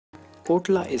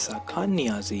Tomb-Kotla Isa Khan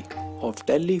Niazi of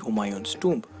Delhi Humayun's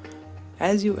tomb.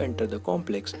 As you enter the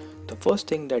complex, the first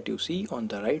thing that you see on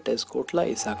the right is Kotla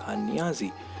Isa Khan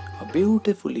Niazi, a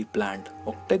beautifully planned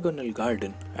octagonal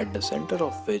garden at the center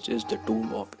of which is the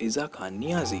tomb of Isa Khan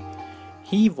Niazi.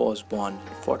 He was born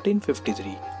in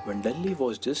 1453 when Delhi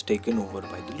was just taken over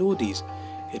by the Lodhis.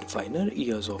 In final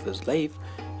years of his life,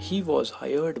 he was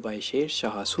hired by Sher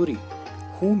Shah Suri,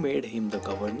 who made him the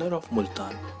governor of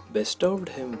Multan, bestowed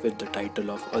him with the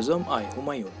title of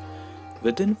Azam-i-Humayun.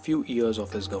 Within few years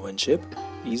of his governorship,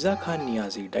 Isa Khan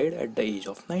Niazi died at the age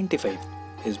of 95.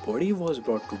 His body was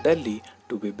brought to Delhi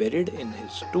to be buried in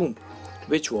his tomb,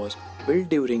 which was built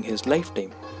during his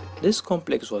lifetime. This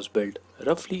complex was built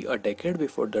roughly a decade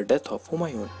before the death of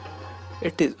Humayun.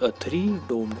 It is a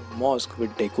three-domed mosque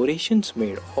with decorations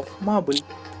made of marble.